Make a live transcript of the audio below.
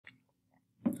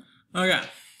Okay,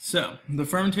 so the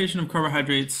fermentation of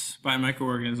carbohydrates by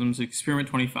microorganisms, experiment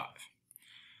 25.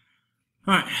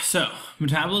 All right, so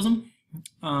metabolism.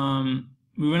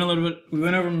 We went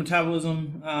over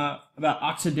metabolism, about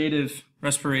oxidative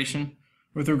respiration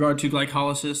with regard to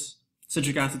glycolysis,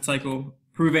 citric acid cycle,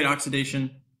 pyruvate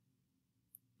oxidation,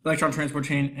 electron transport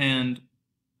chain, and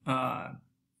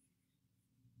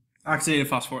oxidative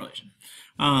phosphorylation.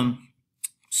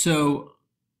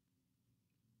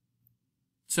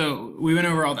 So we went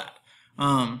over all that.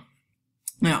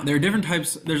 Now, there are different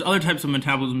types, there's other types of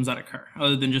metabolisms that occur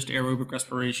other than just aerobic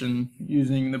respiration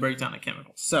using the breakdown of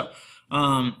chemicals. So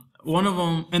one of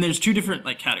them, and there's two different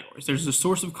categories. There's the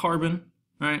source of carbon,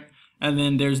 right? And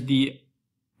then there's the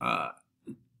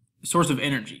source of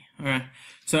energy, okay?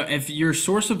 So if your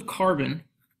source of carbon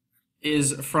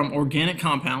is from organic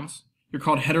compounds, you're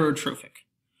called heterotrophic,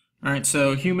 all right?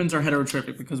 So humans are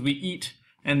heterotrophic because we eat,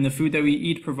 and the food that we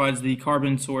eat provides the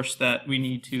carbon source that we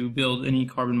need to build any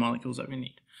carbon molecules that we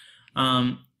need.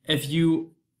 If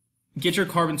you get your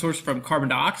carbon source from carbon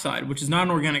dioxide, which is not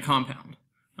an organic compound,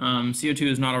 CO2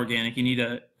 is not organic. You need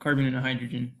a carbon and a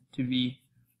hydrogen to be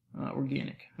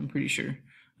organic, I'm pretty sure.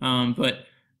 But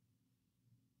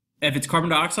if it's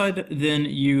carbon dioxide, then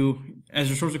as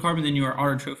your source of carbon, then you are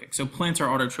autotrophic. So plants are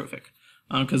autotrophic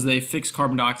because they fix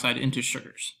carbon dioxide into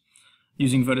sugars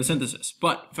using photosynthesis.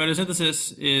 But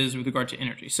photosynthesis is with regard to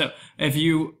energy. So if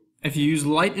you use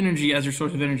light energy as your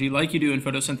source of energy, like you do in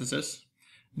photosynthesis,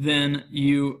 then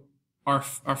you are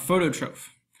phototroph.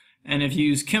 And if you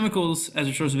use chemicals as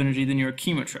your source of energy, then you're a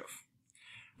chemotroph.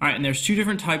 All right, and there's two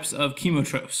different types of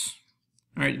chemotrophs.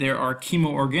 All right, there are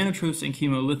chemoorganotrophs and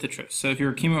chemolithotroph. So if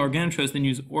you're a chemoorganotroph, then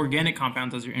use organic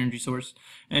compounds as your energy source.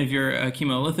 And if you're a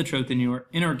chemolithotroph, then you are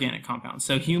inorganic compounds.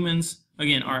 So humans,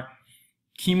 again, are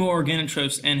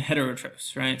chemoorganotrophs and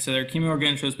heterotrophs, right? So they're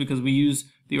chemoorganotrophs because we use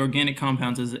the organic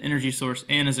compounds as an energy source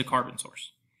and as a carbon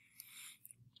source.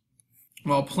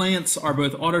 While plants are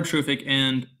both autotrophic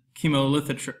and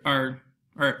are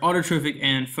autotrophic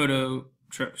and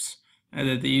phototrophs,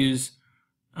 that they use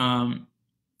carbon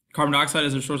dioxide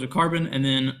as their source of carbon, and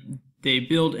then they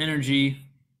build energy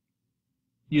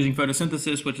using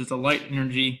photosynthesis, which is the light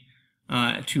energy,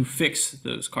 to fix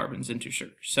those carbons into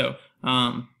sugar. So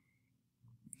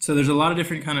there's a lot of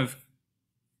different kind of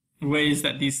ways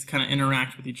that these kind of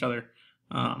interact with each other.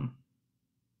 But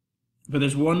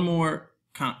there's one more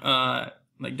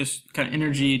just kind of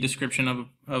energy description of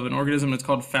an organism that's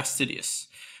called fastidious.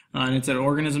 And it's an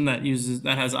organism that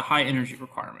has a high energy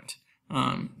requirement.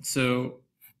 So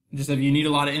just if you need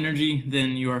a lot of energy,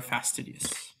 then you are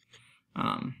fastidious.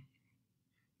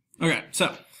 Okay,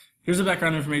 so here's the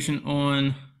background information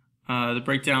on the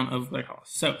breakdown of glycolysis.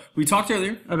 So we talked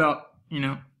earlier about,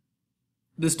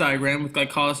 this diagram with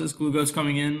glycolysis, glucose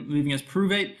coming in, leaving as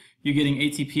pyruvate. You're getting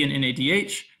ATP and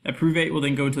NADH. That pyruvate will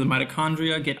then go into the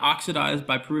mitochondria, get oxidized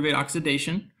by pyruvate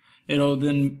oxidation. It'll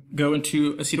then go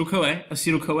into acetyl-CoA.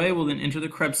 Acetyl-CoA will then enter the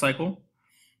Krebs cycle.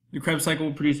 The Krebs cycle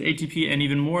will produce ATP and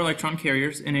even more electron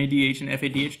carriers, NADH and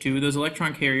FADH2. Those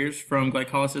electron carriers from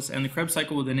glycolysis and the Krebs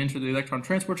cycle will then enter the electron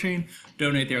transport chain,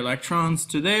 donate their electrons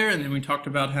to there, and then we talked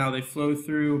about how they flow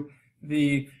through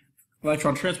the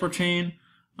electron transport chain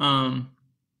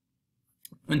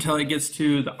until it gets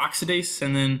to the oxidase,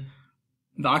 and then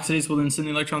the oxidase will then send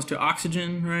the electrons to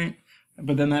oxygen, right?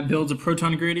 But then that builds a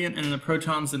proton gradient, and then the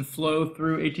protons then flow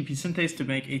through ATP synthase to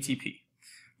make ATP.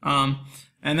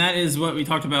 And that is what we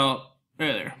talked about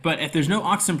earlier. But if there's no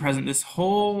oxygen present, this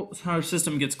whole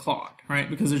system gets clogged, right?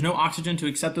 Because there's no oxygen to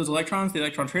accept those electrons, the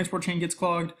electron transport chain gets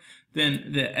clogged,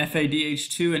 then the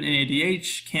FADH2 and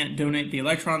NADH can't donate the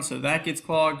electrons, so that gets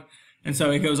clogged, and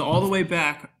so it goes all the way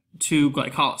back to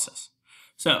glycolysis.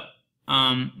 So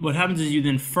what happens is you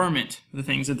then ferment the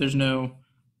things that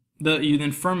you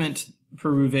then ferment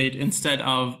pyruvate instead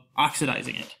of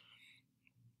oxidizing it.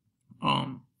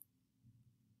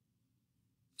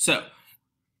 So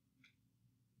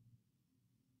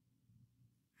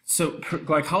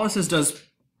glycolysis does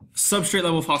substrate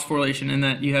level phosphorylation in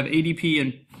that you have ADP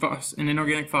and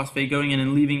inorganic phosphate going in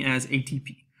and leaving as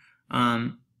ATP.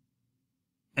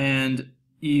 And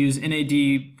you use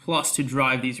NAD plus to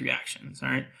drive these reactions, all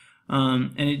right?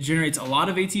 And it generates a lot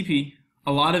of ATP,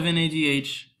 a lot of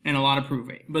NADH, and a lot of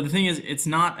pyruvate. But the thing is, it's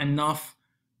not enough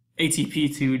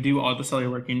ATP to do all the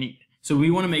cellular work you need. So we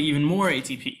want to make even more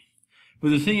ATP. But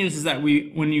the thing is that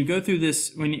when you go through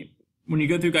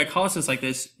glycolysis like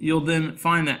this, you'll then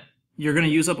find that you're going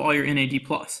to use up all your NAD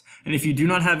plus. And if you do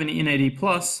not have any NAD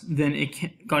plus, then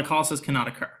glycolysis cannot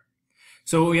occur.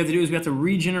 So what we have to do is we have to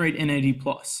regenerate NAD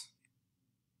plus.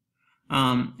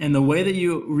 And the way that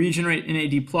you regenerate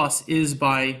NAD plus is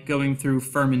by going through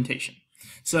fermentation.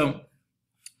 So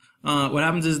what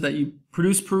happens is that you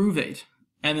produce pyruvate,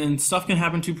 and then stuff can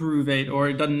happen to pyruvate, or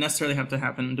it doesn't necessarily have to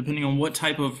happen, depending on what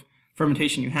type of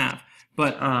fermentation you have.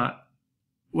 But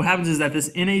what happens is that this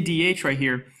NADH right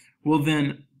here will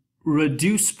then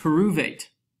reduce pyruvate.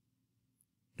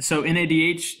 So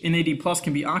NAD plus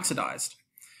can be oxidized.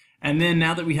 And then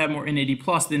now that we have more NAD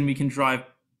plus, then we can drive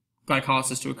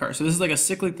glycolysis to occur. So this is like a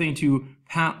cyclic thing so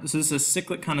this is a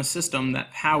cyclic kind of system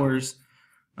that powers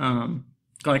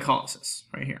glycolysis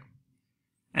right here.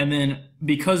 And then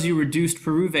because you reduced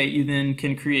pyruvate, you then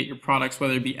can create your products,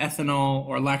 whether it be ethanol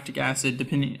or lactic acid,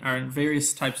 depending on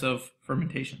various types of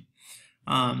fermentation.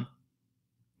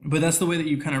 But that's the way that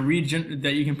you kind of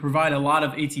that you can provide a lot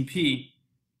of ATP,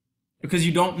 because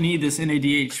you don't need this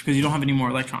NADH because you don't have any more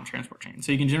electron transport chain.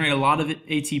 So you can generate a lot of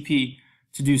ATP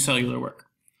to do cellular work.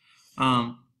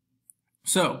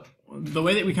 So the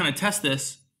way that we kind of test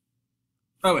this,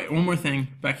 oh wait, one more thing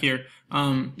back here.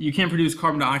 You can produce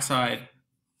carbon dioxide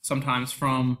sometimes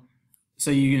so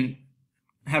you can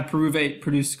have pyruvate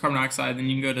produce carbon dioxide, then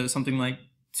you can go to something like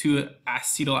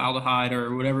 2-acetaldehyde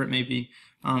or whatever it may be.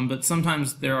 But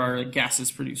sometimes there are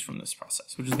gases produced from this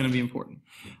process, which is going to be important.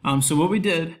 So what we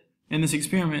did in this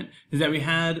experiment is that we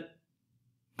had,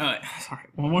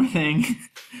 one more thing,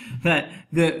 that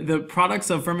the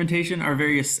products of fermentation are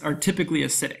typically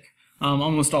acidic,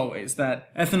 almost always.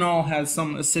 That ethanol has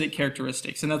some acidic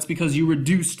characteristics, and that's because you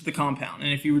reduced the compound.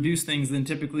 And if you reduce things, then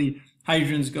typically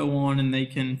hydrogens go on and they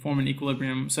can form an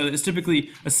equilibrium. So it's typically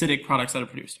acidic products that are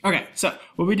produced. Okay, so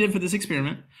what we did for this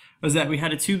experiment was that we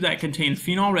had a tube that contained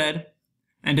phenol red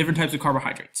and different types of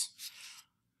carbohydrates.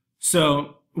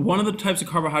 So one of the types of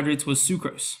carbohydrates was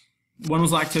sucrose. One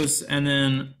was lactose, and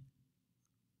then,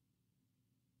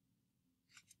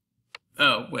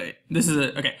 oh wait,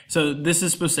 okay, so this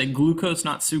is supposed to say glucose,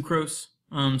 not sucrose.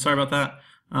 Sorry about that.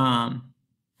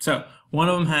 So one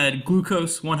of them had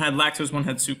glucose, one had lactose, one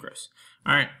had sucrose.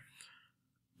 All right.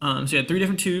 So you had 3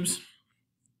 different tubes,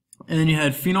 and then you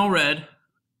had phenol red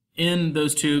in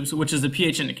those tubes, which is the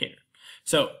pH indicator.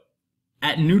 So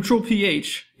at neutral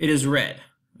pH, it is red,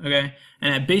 okay?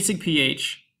 And at basic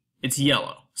pH, it's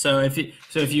yellow. So if you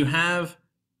have,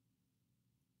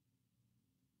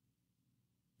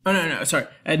 oh no, sorry.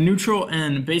 At neutral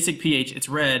and basic pH, it's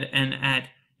red, and at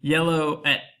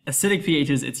acidic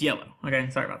pHs, it's yellow. Okay,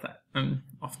 sorry about that. I'm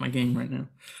off my game right now.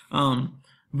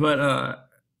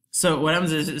 So what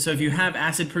happens is, so if you have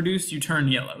acid produced, you turn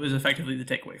yellow, is effectively the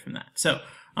takeaway from that. So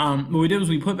what we did was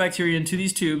we put bacteria into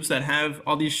these tubes that have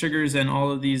all these sugars and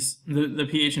all of these, the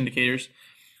pH indicators.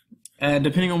 And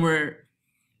depending on where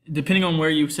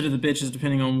you sit at the bitch is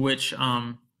depending on which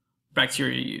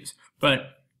bacteria you use.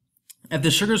 But if the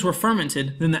sugars were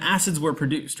fermented, then the acids were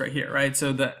produced right here, right?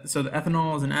 So the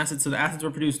ethanol is an acid, so the acids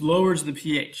were produced, lowers the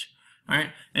pH, all right,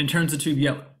 and turns the tube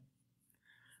yellow.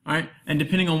 All right, and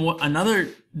depending on another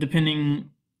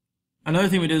thing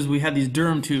we did is we had these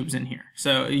Durham tubes in here.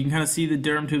 So you can kind of see the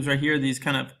Durham tubes right here. These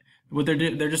kind of,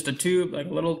 they're just a tube, like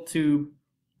a little tube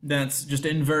that's just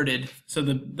inverted. So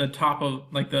the top of,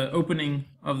 like the opening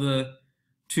of the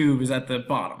tube is at the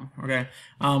bottom, okay?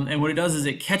 And what it does is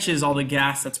it catches all the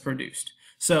gas that's produced.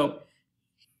 So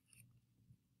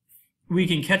we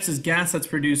can catch this gas that's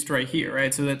produced right here,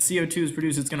 right? So that CO2 is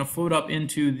produced, it's going to float up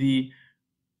into the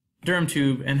Durham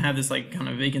tube and have this like kind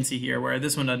of vacancy here, where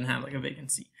this one doesn't have like a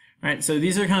vacancy, right? So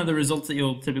these are kind of the results that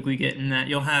you'll typically get, in that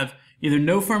you'll have either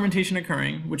no fermentation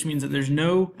occurring, which means that there's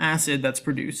no acid that's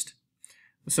produced,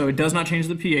 so it does not change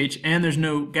the pH, and there's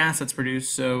no gas that's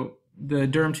produced, so the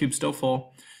Durham tube's still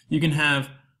full. You can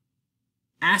have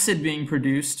acid being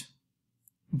produced,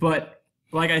 but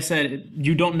like I said,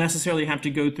 you don't necessarily have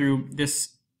to go through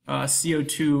this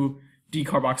CO2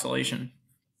 decarboxylation.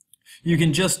 You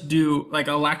can just do, like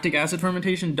a lactic acid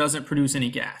fermentation doesn't produce any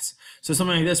gas. So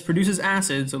something like this produces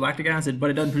acid, so lactic acid, but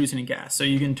it doesn't produce any gas. So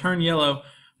you can turn yellow,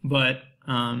 but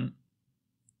not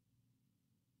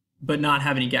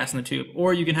have any gas in the tube.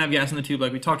 Or you can have gas in the tube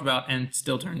like we talked about and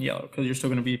still turn yellow, because you're still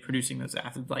going to be producing those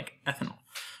acids like ethanol.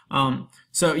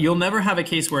 So you'll never have a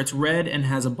case where it's red and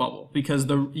has a bubble, because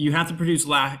you have to produce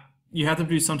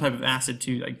some type of acid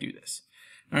to like do this.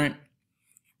 All right.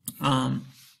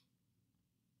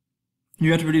 You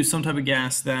have to produce some type of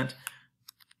gas that,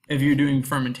 if you're doing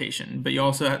fermentation, but you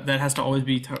also that has to always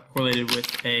be correlated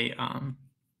with a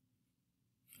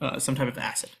some type of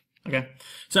acid. Okay.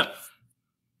 So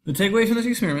the takeaway from this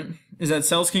experiment is that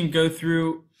cells can go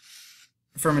through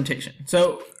fermentation.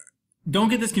 So don't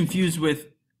get this confused with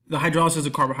the hydrolysis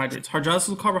of carbohydrates.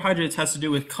 Hydrolysis of carbohydrates has to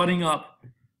do with cutting up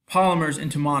polymers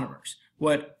into monomers.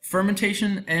 What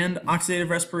fermentation and oxidative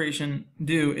respiration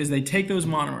do is they take those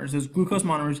monomers, those glucose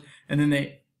monomers, and then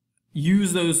they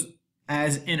use those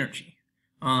as energy.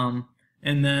 And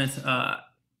that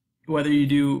whether you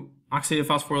do oxidative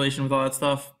phosphorylation with all that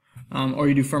stuff, or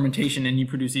you do fermentation and you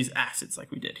produce these acids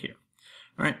like we did here.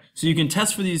 All right, so you can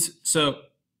test for these. So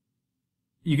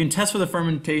you can test for the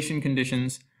fermentation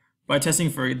conditions by testing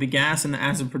for the gas and the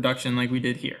acid production like we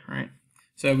did here, right?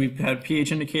 So we had a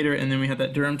pH indicator, and then we had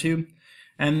that Durham tube.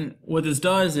 And what this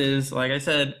does is, like I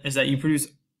said, is that it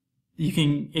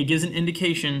gives an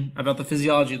indication about the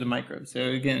physiology of the microbe. So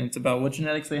again, it's about what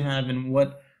genetics they have and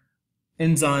what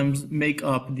enzymes make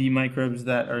up the microbes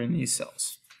that are in these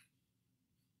cells.